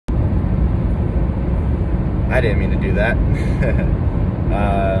I didn't mean to do that.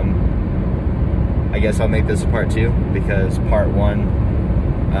 I guess I'll make this a part 2 because part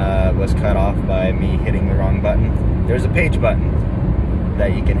 1 was cut off by me hitting the wrong button. There's a page button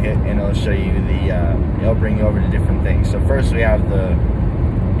that you can hit and it'll show you it'll bring you over to different things. So first we have the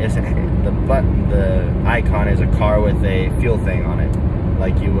icon is a car with a fuel thing on it,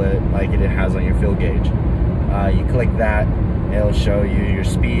 like it has on your fuel gauge. You click that, it'll show you your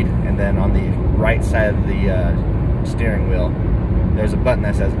speed, and then on the right side of the steering wheel there's a button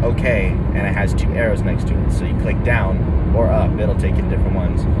that says OK, and it has 2 arrows next to it. So you click down or up, it'll take you to different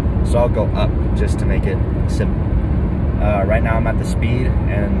ones. So I'll go up just to make it simple. Right now I'm at the speed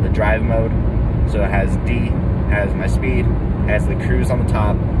and the drive mode. So it has D, has my speed, has the cruise on the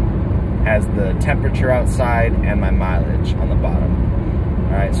top, has the temperature outside, and my mileage on the bottom.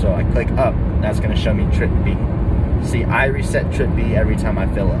 Alright, so I click up, that's going to show me trip B. See, I reset trip B every time I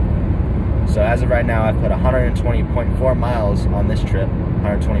fill up. So as of right now, I've put 120.4 miles on this trip,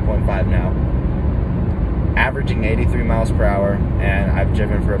 120.5 now, averaging 83 miles per hour, and I've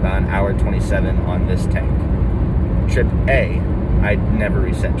driven for about an hour 27 on this tank. Trip A, I never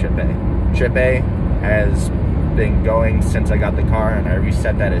reset trip A. Trip A has been going since I got the car, and I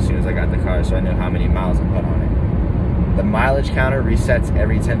reset that as soon as I got the car, so I know how many miles I put on it. The mileage counter resets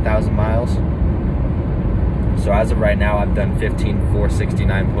every 10,000 miles. So as of right now, I've done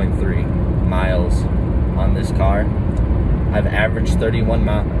 15,469.3 miles on this car. I've averaged 31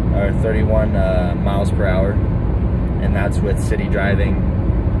 miles per hour, and that's with city driving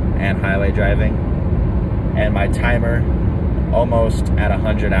and highway driving. And my timer, almost at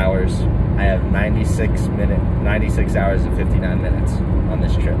 100 hours. I have 96 hours and 59 minutes on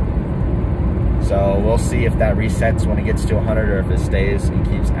this trip. So we'll see if that resets when it gets to 100 or if it stays and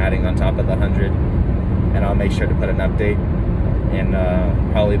keeps adding on top of the 100. And I'll make sure to put an update in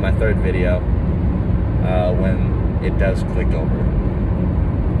probably my 3rd video when it does click over.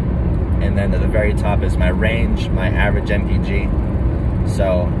 And then at the very top is my range, my average MPG.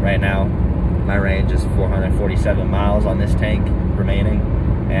 So right now my range is 447 miles on this tank remaining,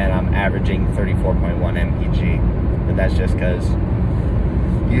 and I'm averaging 34.1 MPG. But that's just because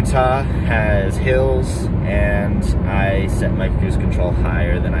Utah has hills and I set my cruise control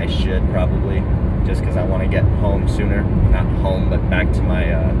higher than I should probably, just because I want to get home sooner. Not home, but back to my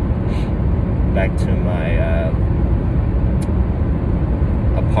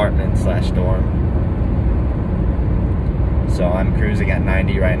apartment / dorm. So I'm cruising at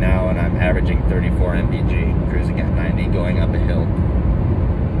 90 right now, and I'm averaging 34 mpg, cruising at 90, going up a hill.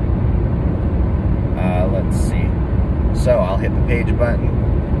 Let's see. So I'll hit the page button,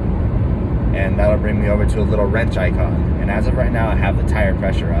 and that'll bring me over to a little wrench icon. And as of right now, I have the tire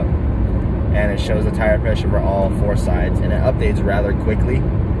pressure up, and it shows the tire pressure for all 4 sides, and it updates rather quickly.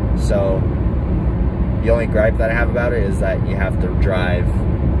 So the only gripe that I have about it is that you have to drive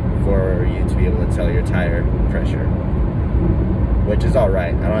for you to be able to tell your tire pressure, which is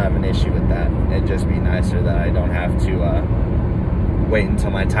alright. I don't have an issue with that. It'd just be nicer that I don't have to wait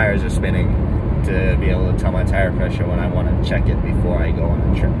until my tires are spinning to be able to tell my tire pressure when I want to check it before I go on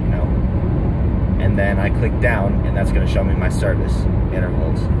a trip, you know. And then I click down, and that's going to show me my service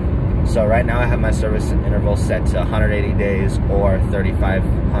intervals. So right now I have my service interval set to 180 days or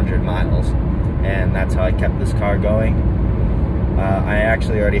 3,500 miles, and that's how I kept this car going. I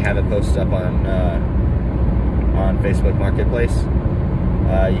actually already have it posted up on Facebook Marketplace.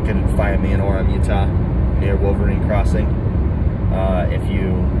 You can find me in Orem, Utah, near Wolverine Crossing. If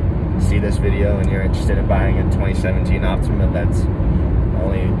you see this video and you're interested in buying a 2017 Optima,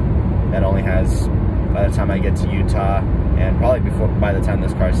 that only has, by the time I get to Utah, and probably by the time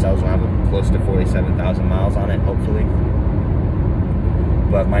this car sells, we'll have close to 47,000 miles on it, hopefully.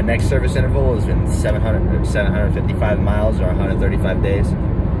 But my next service interval is in 755 miles or 135 days.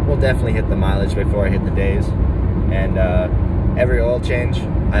 We'll definitely hit the mileage before I hit the days. And every oil change,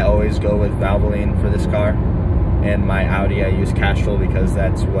 I always go with Valvoline for this car. In my Audi, I use Castrol because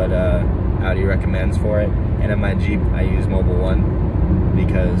that's what Audi recommends for it. And in my Jeep, I use Mobil 1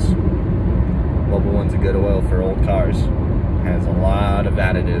 because Mobil 1's a good oil for old cars. It has a lot of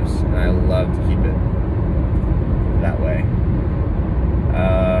additives, and I love to keep it that way.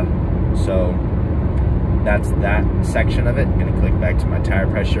 So that's that section of it. I'm going to click back to my tire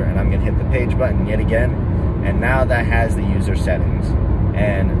pressure, and I'm going to hit the page button yet again. And now that has the user settings.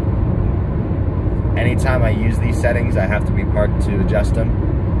 And anytime I use these settings, I have to be parked to adjust them.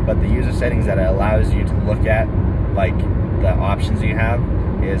 But the user settings that it allows you to look at, like the options you have,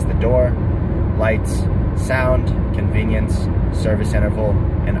 is the door, lights, sound, convenience, service interval,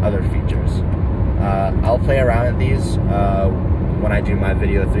 and other features. I'll play around with these when I do my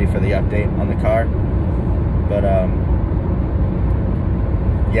video 3 for the update on the car. But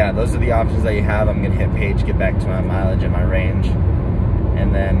yeah, those are the options that you have. I'm gonna hit page, get back to my mileage and my range,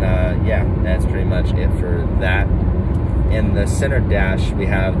 and then yeah, that's pretty much it for that. In the center dash, we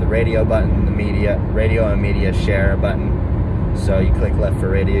have the radio button, the radio and media share button. So you click left for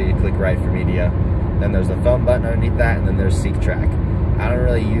radio, you click right for media. Then there's the phone button underneath that, and then there's Seek Track. I don't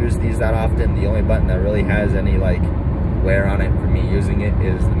really use these that often. The only button that really has any like wear on it for me using it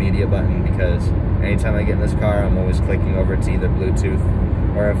is the media button, because anytime I get in this car, I'm always clicking over to either Bluetooth,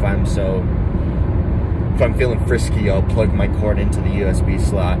 or if I'm feeling frisky, I'll plug my cord into the USB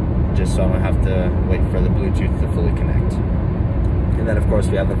slot, just so I don't have to wait for the Bluetooth to fully connect. And then of course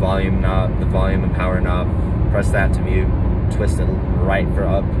we have the volume knob, the volume and power knob. Press that to mute, twist it right for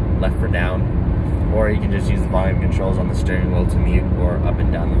up, left for down, or you can just use the volume controls on the steering wheel to mute or up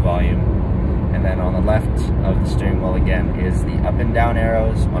and down the volume. And then on the left of the steering wheel again is the up and down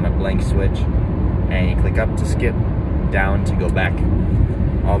arrows on a blank switch, and you click up to skip, down to go back,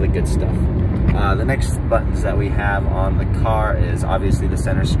 all the good stuff. The next buttons that we have on the car is obviously the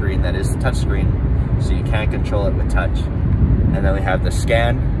center screen, that is the touch screen, so you can control it with touch. And then we have the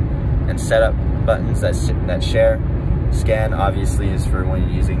scan and setup buttons that share. Scan obviously is for when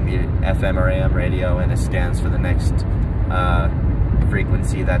you're using the FM or AM radio, and it scans for the next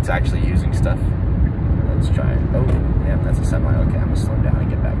frequency that's actually using stuff. Let's try it. Oh, damn, that's a semi. Okay, I'm gonna slow down and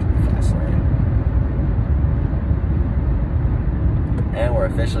get back to the fast lane. And we're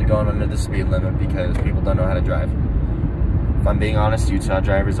officially going under the speed limit because people don't know how to drive. If I'm being honest, Utah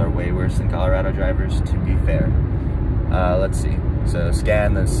drivers are way worse than Colorado drivers, to be fair. Let's see. So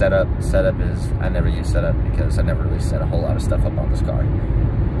scan, then setup. Setup is, I never use setup because I never really set a whole lot of stuff up on this car.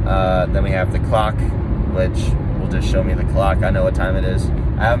 Then we have the clock, which will just show me the clock. I know what time it is.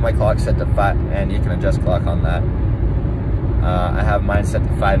 I have my clock set to 5, and you can adjust clock on that. I have mine set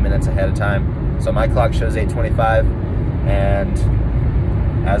to 5 minutes ahead of time. So my clock shows 8:25, and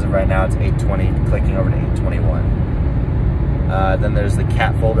as of right now, it's 8:20, clicking over to 8:21. Then there's the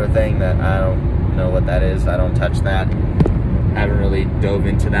cat folder thing that I don't know what that is. I don't touch that. Haven't really dove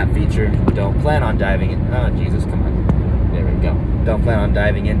into that feature. Don't plan on diving in. Oh, Jesus, come on. There we go. Don't plan on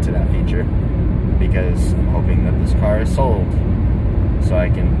diving into that feature because I'm hoping that this car is sold so I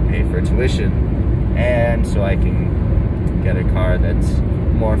can pay for tuition and so I can get a car that's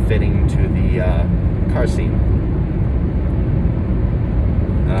more fitting to the car scene.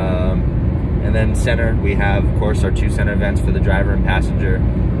 And then center, we have, of course, our 2 center vents for the driver and passenger,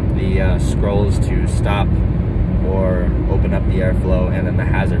 the scrolls to stop or open up the airflow, and then the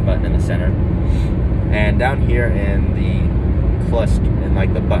hazard button in the center. And down here in the cluster, in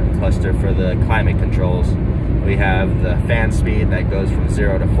like the button cluster for the climate controls, we have the fan speed that goes from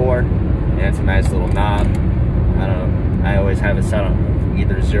 0 to 4, and it's a nice little knob. I always have it set on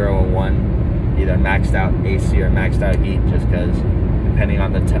either 0 or 1, either maxed out AC or maxed out heat, just because depending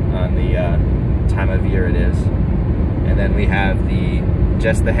on the time of year it is. And then we have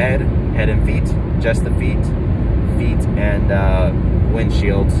just the head and feet, just the feet and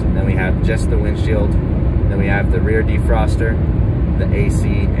windshields. Then we have just the windshield. Then we have the rear defroster, the AC,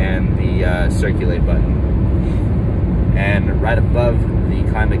 and the circulate button. And right above the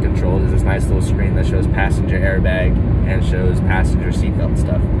climate controls is this nice little screen that shows passenger airbag and shows passenger seatbelt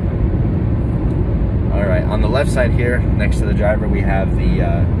stuff. All right, on the left side here, next to the driver, we have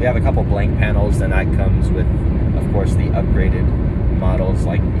a couple blank panels, and that comes with, of course, the upgraded models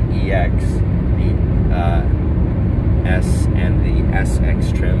like the EX, the S, and the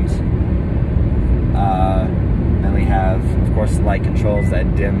SX trims. Then we have, of course, the light controls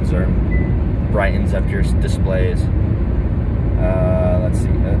that dims or brightens up your displays. Let's see,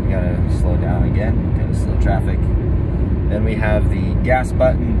 gotta slow down again because slow traffic. Then we have the gas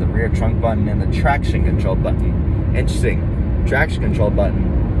button, the rear trunk button, and the traction control button. Interesting, traction control button.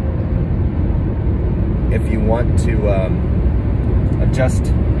 If you want to adjust,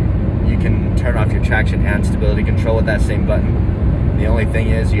 you can turn off your traction and stability control with that same button. The only thing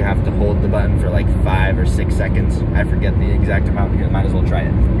is you have to hold the button for like 5 or 6 seconds. I forget the exact amount. You might as well try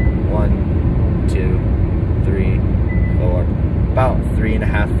it. 1, 2, 3, 4. About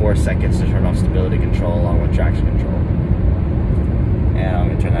 3.5, 4 seconds to turn off stability control along with traction control. And I'm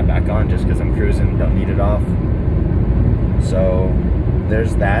gonna turn that back on just because I'm cruising, don't need it off. So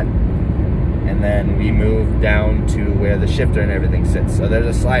there's that. And then we move down to where the shifter and everything sits. So there's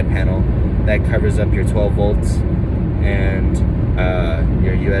a slide panel that covers up your 12 volts and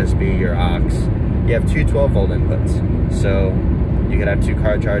your USB, your aux. You have 2 12-volt inputs. So you could have 2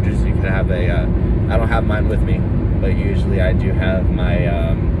 car chargers. You could have I don't have mine with me, but usually I do have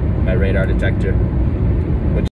my my radar detector